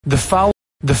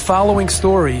The following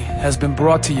story has been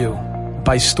brought to you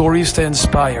by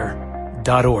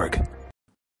StoriesToInspire.org.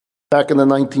 Back in the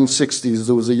 1960s,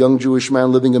 there was a young Jewish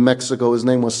man living in Mexico. His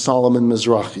name was Solomon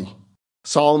Mizrahi.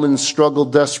 Solomon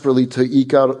struggled desperately to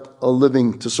eke out a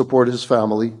living to support his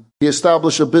family. He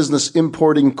established a business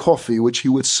importing coffee, which he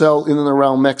would sell in and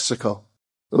around Mexico.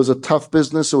 It was a tough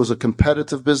business. It was a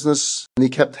competitive business, and he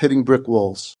kept hitting brick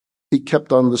walls. He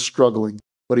kept on struggling,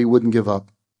 but he wouldn't give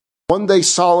up. One day,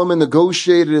 Solomon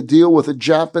negotiated a deal with a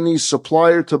Japanese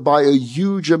supplier to buy a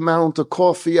huge amount of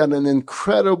coffee at an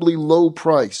incredibly low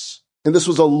price. And this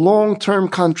was a long-term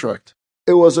contract.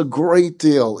 It was a great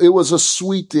deal. It was a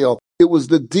sweet deal. It was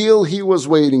the deal he was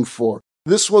waiting for.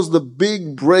 This was the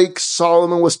big break.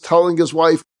 Solomon was telling his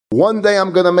wife, one day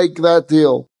I'm going to make that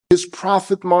deal. His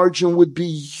profit margin would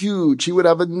be huge. He would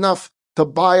have enough to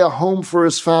buy a home for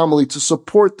his family, to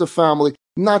support the family,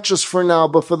 not just for now,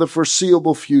 but for the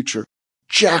foreseeable future.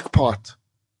 Jackpot.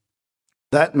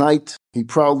 That night, he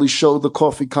proudly showed the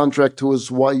coffee contract to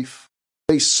his wife.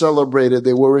 They celebrated.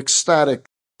 They were ecstatic.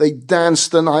 They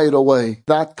danced the night away.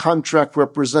 That contract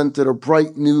represented a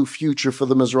bright new future for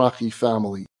the Mizrahi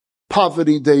family.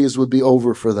 Poverty days would be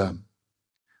over for them.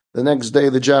 The next day,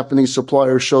 the Japanese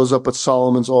supplier shows up at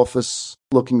Solomon's office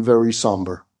looking very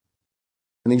somber.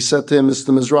 And he said to him,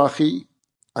 Mr. Mizrahi,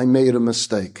 I made a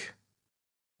mistake.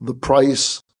 The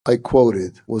price I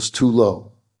quoted was too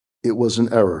low. It was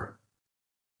an error.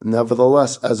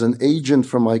 Nevertheless, as an agent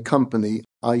for my company,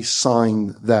 I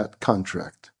signed that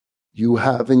contract. You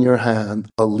have in your hand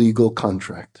a legal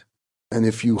contract. And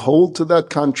if you hold to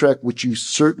that contract, which you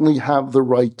certainly have the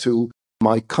right to,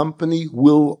 my company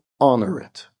will honor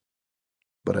it.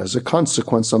 But as a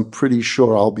consequence, I'm pretty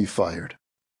sure I'll be fired.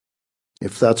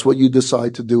 If that's what you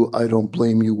decide to do, I don't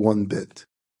blame you one bit.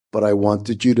 But I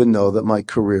wanted you to know that my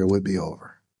career would be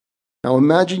over. Now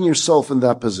imagine yourself in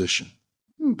that position.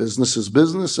 Business is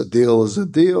business, a deal is a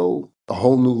deal, a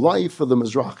whole new life for the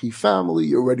Mizrahi family.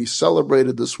 You already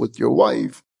celebrated this with your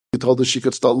wife. You told her she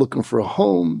could start looking for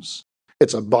homes.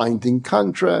 It's a binding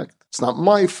contract. It's not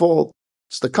my fault.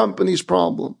 It's the company's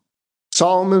problem.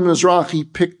 Solomon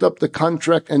Mizrahi picked up the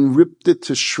contract and ripped it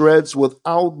to shreds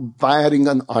without batting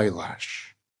an eyelash.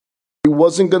 He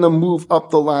wasn't going to move up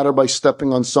the ladder by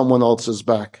stepping on someone else's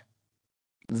back.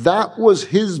 That was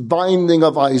his binding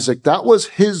of Isaac. That was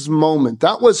his moment.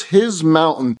 That was his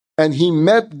mountain. And he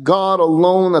met God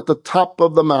alone at the top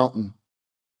of the mountain.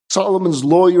 Solomon's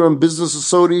lawyer and business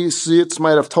associates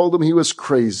might have told him he was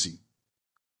crazy.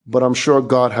 But I'm sure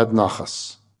God had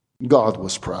nachas. God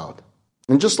was proud.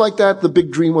 And just like that, the big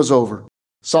dream was over.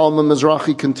 Solomon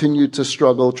Mizrahi continued to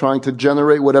struggle, trying to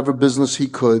generate whatever business he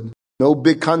could. No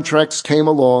big contracts came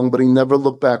along, but he never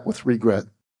looked back with regret.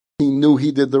 He knew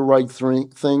he did the right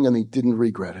thing, and he didn't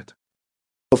regret it.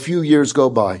 A few years go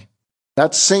by.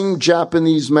 That same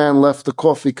Japanese man left the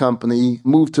coffee company,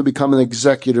 moved to become an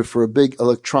executive for a big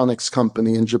electronics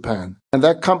company in Japan. And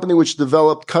that company, which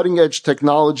developed cutting-edge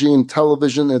technology in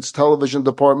television, its television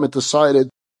department decided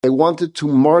they wanted to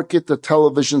market the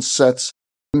television sets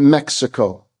in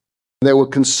Mexico. They were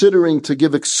considering to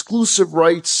give exclusive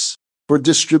rights for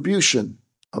distribution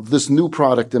of this new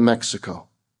product in Mexico.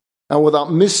 And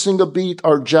without missing a beat,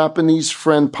 our Japanese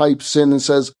friend pipes in and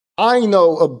says, I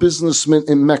know a businessman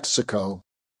in Mexico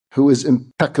who is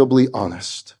impeccably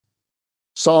honest.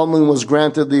 Solomon was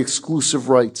granted the exclusive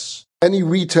rights. Any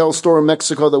retail store in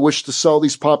Mexico that wished to sell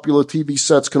these popular TV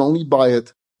sets can only buy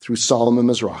it through Solomon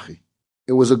Mizrahi.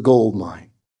 It was a gold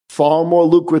mine, far more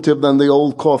lucrative than the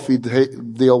old coffee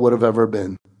deal would have ever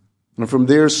been. And from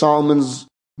there, Solomon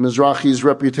Mizrahi's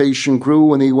reputation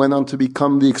grew, and he went on to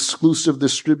become the exclusive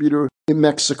distributor in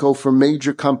Mexico for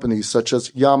major companies such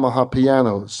as Yamaha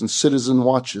pianos and Citizen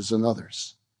watches and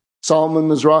others. Solomon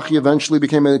Mizrahi eventually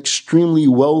became an extremely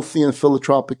wealthy and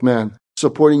philanthropic man,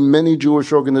 supporting many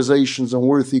Jewish organizations and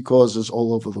worthy causes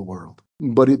all over the world.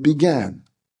 But it began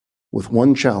with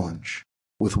one challenge,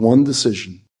 with one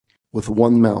decision, with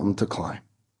one mountain to climb.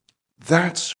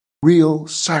 That's real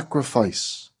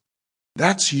sacrifice.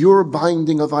 That's your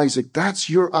binding of Isaac. That's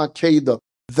your Akedah.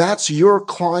 That's your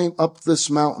climb up this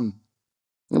mountain.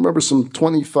 I remember some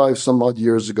 25 some odd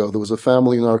years ago, there was a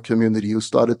family in our community who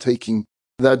started taking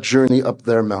that journey up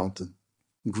their mountain,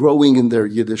 growing in their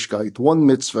Yiddishkeit, one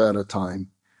mitzvah at a time.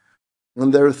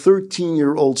 And their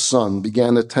 13-year-old son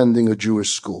began attending a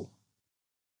Jewish school.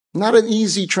 Not an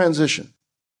easy transition.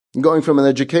 Going from an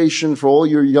education for all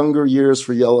your younger years,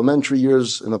 for your elementary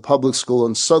years in a public school,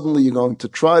 and suddenly you're going to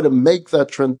try to make that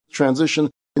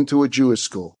transition into a Jewish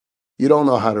school. You don't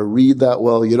know how to read that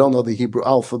well. You don't know the Hebrew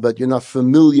alphabet. You're not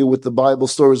familiar with the Bible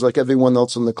stories like everyone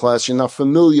else in the class. You're not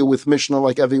familiar with Mishnah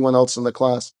like everyone else in the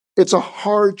class. It's a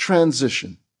hard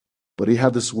transition. But he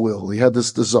had this will. He had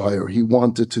this desire. He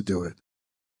wanted to do it.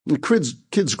 The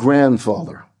kid's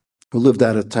grandfather, who lived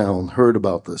out of town, heard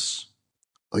about this.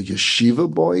 A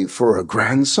yeshiva boy for a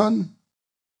grandson?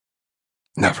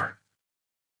 Never.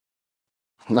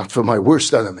 Not for my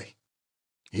worst enemy.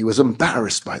 He was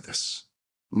embarrassed by this.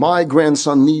 My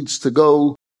grandson needs to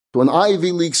go to an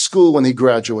Ivy League school when he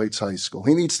graduates high school.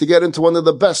 He needs to get into one of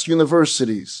the best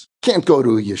universities. Can't go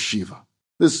to a yeshiva.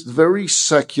 This very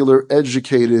secular,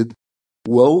 educated,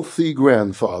 wealthy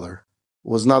grandfather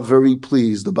was not very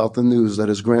pleased about the news that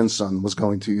his grandson was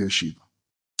going to yeshiva.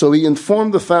 So he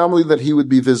informed the family that he would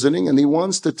be visiting, and he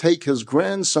wants to take his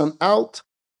grandson out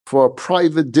for a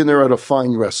private dinner at a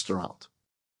fine restaurant.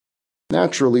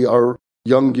 Naturally, our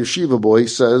young yeshiva boy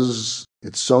says,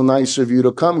 "It's so nice of you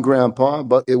to come, Grandpa,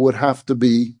 but it would have to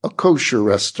be a kosher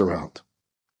restaurant."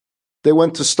 They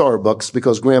went to Starbucks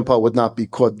because Grandpa would not be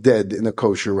caught dead in a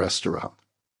kosher restaurant.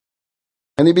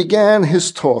 And he began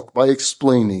his talk by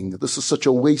explaining, this is such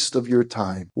a waste of your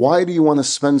time. Why do you want to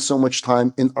spend so much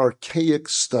time in archaic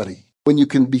study when you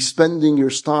can be spending your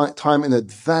time in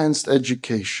advanced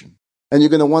education? And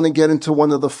you're going to want to get into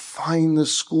one of the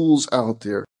finest schools out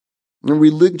there. And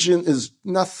religion is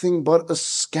nothing but a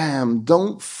scam.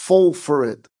 Don't fall for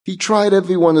it. He tried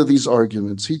every one of these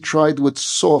arguments. He tried with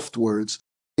soft words.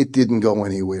 It didn't go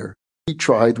anywhere. He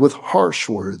tried with harsh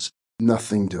words.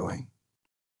 Nothing doing.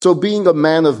 So being a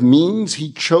man of means,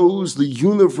 he chose the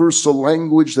universal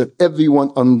language that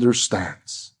everyone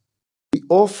understands. He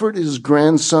offered his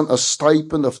grandson a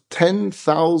stipend of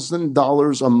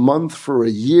 $10,000 a month for a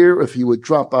year if he would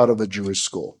drop out of a Jewish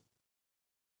school.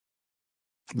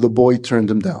 The boy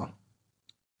turned him down.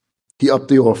 He upped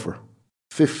the offer.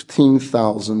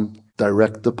 $15,000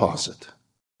 direct deposit.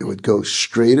 It would go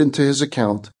straight into his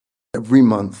account every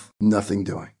month, nothing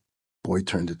doing. Boy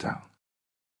turned it down.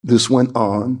 This went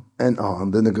on and on.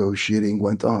 The negotiating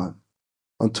went on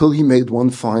until he made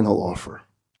one final offer.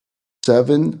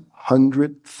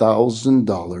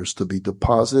 $700,000 to be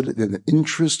deposited in an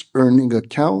interest-earning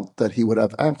account that he would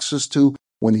have access to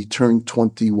when he turned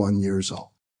 21 years old.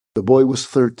 The boy was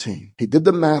 13. He did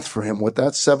the math for him what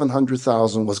that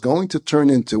 $700,000 was going to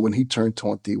turn into when he turned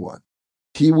 21.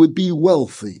 He would be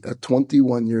wealthy at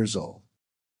 21 years old.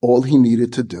 All he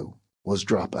needed to do was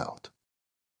drop out.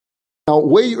 Now,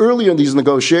 way earlier in these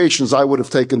negotiations, I would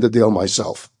have taken the deal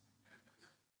myself.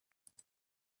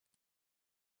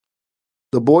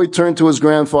 The boy turned to his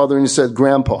grandfather and he said,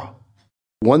 "Grandpa,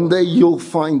 one day you'll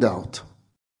find out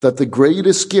that the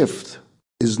greatest gift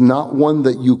is not one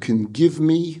that you can give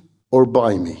me or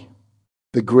buy me.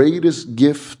 The greatest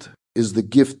gift is the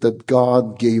gift that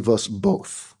God gave us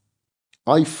both.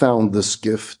 I found this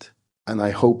gift, and I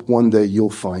hope one day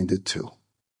you'll find it too."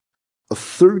 A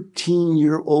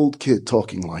 13-year-old kid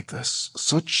talking like this,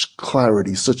 such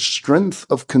clarity, such strength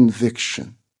of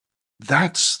conviction.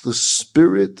 That's the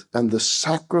spirit and the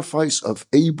sacrifice of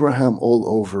Abraham all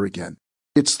over again.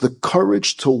 It's the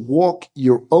courage to walk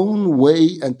your own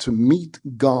way and to meet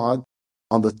God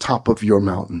on the top of your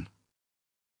mountain.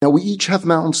 Now, we each have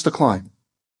mountains to climb.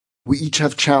 We each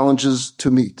have challenges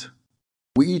to meet.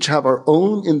 We each have our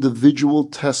own individual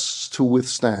tests to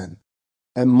withstand.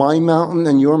 And my mountain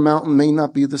and your mountain may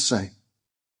not be the same.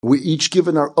 We're each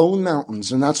given our own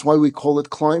mountains, and that's why we call it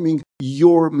climbing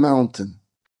your mountain.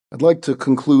 I'd like to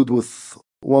conclude with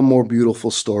one more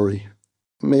beautiful story.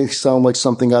 It may sound like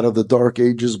something out of the Dark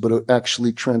Ages, but it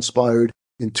actually transpired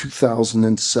in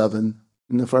 2007.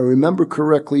 And if I remember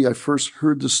correctly, I first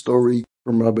heard the story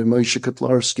from Rabbi Moshe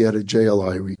Kotlarski at a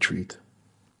JLI retreat.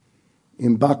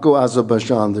 In Baku,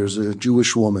 Azerbaijan, there's a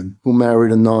Jewish woman who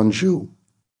married a non-Jew,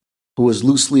 who was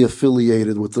loosely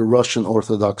affiliated with the Russian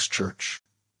Orthodox Church.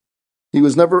 He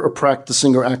was never a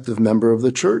practicing or active member of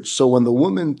the church, so when the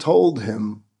woman told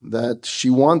him that she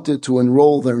wanted to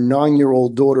enroll their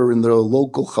 9-year-old daughter in their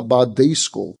local Chabad day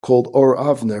school called Or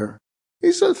Avner,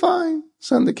 he said, "Fine,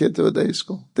 send the kid to a day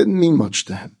school." Didn't mean much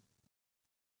to him.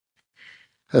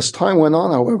 As time went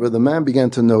on, however, the man began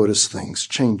to notice things,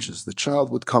 changes. The child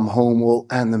would come home all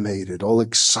animated, all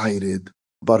excited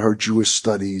about her Jewish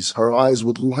studies. Her eyes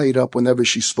would light up whenever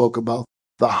she spoke about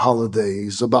the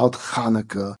holidays, about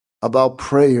Hanukkah, about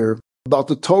prayer, about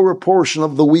the Torah portion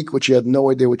of the week, which she had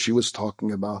no idea what she was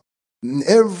talking about. And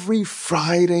every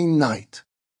Friday night,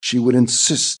 she would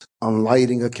insist on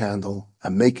lighting a candle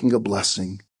and making a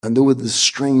blessing and doing this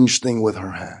strange thing with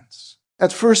her hands.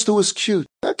 At first, it was cute.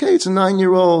 Okay, it's a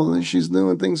 9-year-old and she's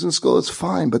doing things in school. It's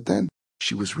fine. But then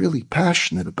She was really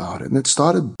passionate about it, and it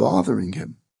started bothering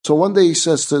him. So one day he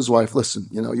says to his wife, listen,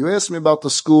 you asked me about the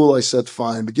school, I said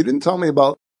fine, but you didn't tell me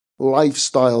about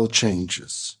lifestyle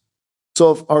changes.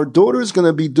 So if our daughter is going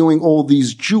to be doing all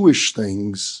these Jewish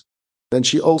things, then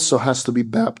she also has to be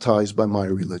baptized by my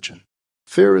religion.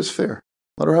 Fair is fair.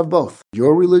 Let her have both,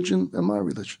 your religion and my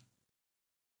religion.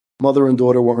 Mother and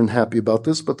daughter weren't happy about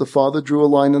this, but the father drew a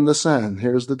line in the sand.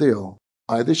 Here's the deal.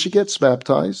 Either she gets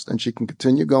baptized and she can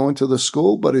continue going to the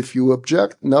school, but if you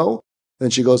object, no, then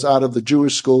she goes out of the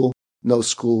Jewish school, no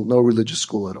religious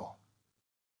school at all.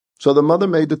 So the mother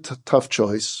made the tough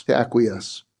choice to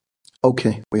acquiesce.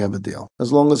 Okay, we have a deal.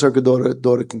 As long as her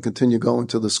daughter can continue going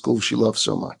to the school she loves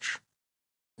so much.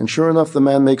 And sure enough, the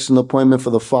man makes an appointment for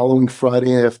the following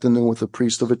Friday afternoon with a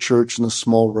priest of a church in a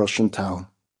small Russian town.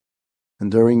 And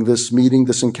during this meeting,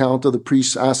 this encounter, the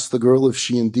priest asked the girl if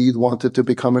she indeed wanted to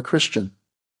become a Christian.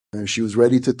 And she was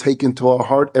ready to take into her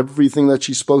heart everything that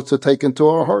she's supposed to take into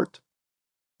her heart.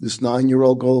 This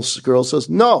 9-year-old girl says,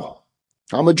 no,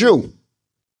 I'm a Jew.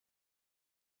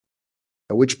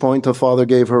 At which point her father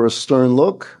gave her a stern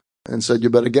look and said, you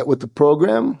better get with the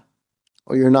program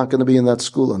or you're not going to be in that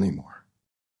school anymore.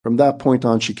 From that point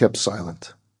on, she kept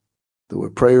silent. There were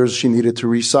prayers she needed to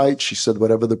recite. She said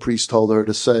whatever the priest told her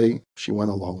to say. She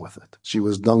went along with it. She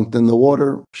was dunked in the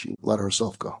water. She let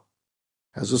herself go.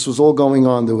 As this was all going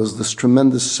on, there was this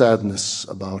tremendous sadness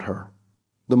about her.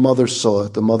 The mother saw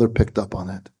it. The mother picked up on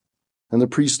it. And the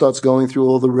priest starts going through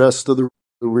all the rest of the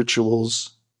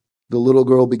rituals. The little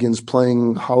girl begins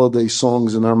playing holiday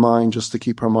songs in her mind just to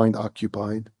keep her mind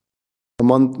occupied. Her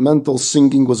mental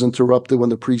singing was interrupted when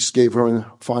the priest gave her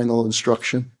a final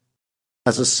instruction.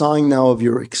 As a sign now of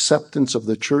your acceptance of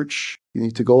the church, you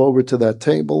need to go over to that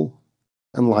table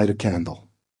and light a candle.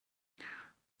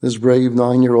 This brave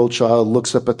 9-year-old child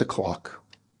looks up at the clock.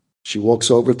 She walks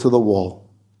over to the wall.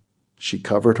 She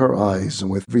covered her eyes,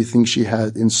 and with everything she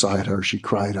had inside her, she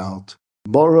cried out,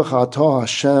 Baruch atah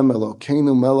Hashem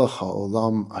Elokeinu melech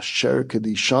haolam, asher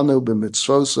kedishanu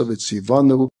b'mitzvosav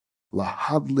v'tzivanu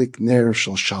lahadlik ner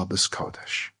shel Shabbos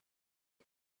Kodesh.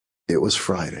 It was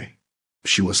Friday.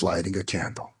 She was lighting a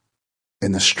candle.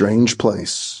 In a strange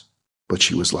place, but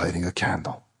she was lighting a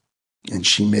candle. And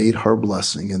she made her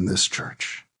blessing in this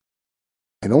church.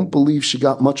 I don't believe she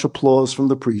got much applause from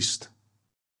the priest.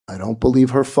 I don't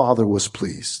believe her father was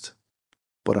pleased.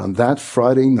 But on that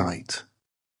Friday night,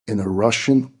 in a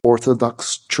Russian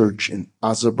Orthodox church in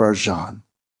Azerbaijan,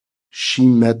 she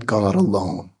met God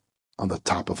alone on the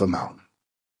top of a mountain.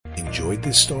 Enjoyed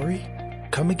this story?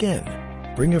 Come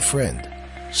again. Bring a friend.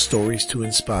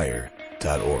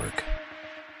 StoriesToInspire.org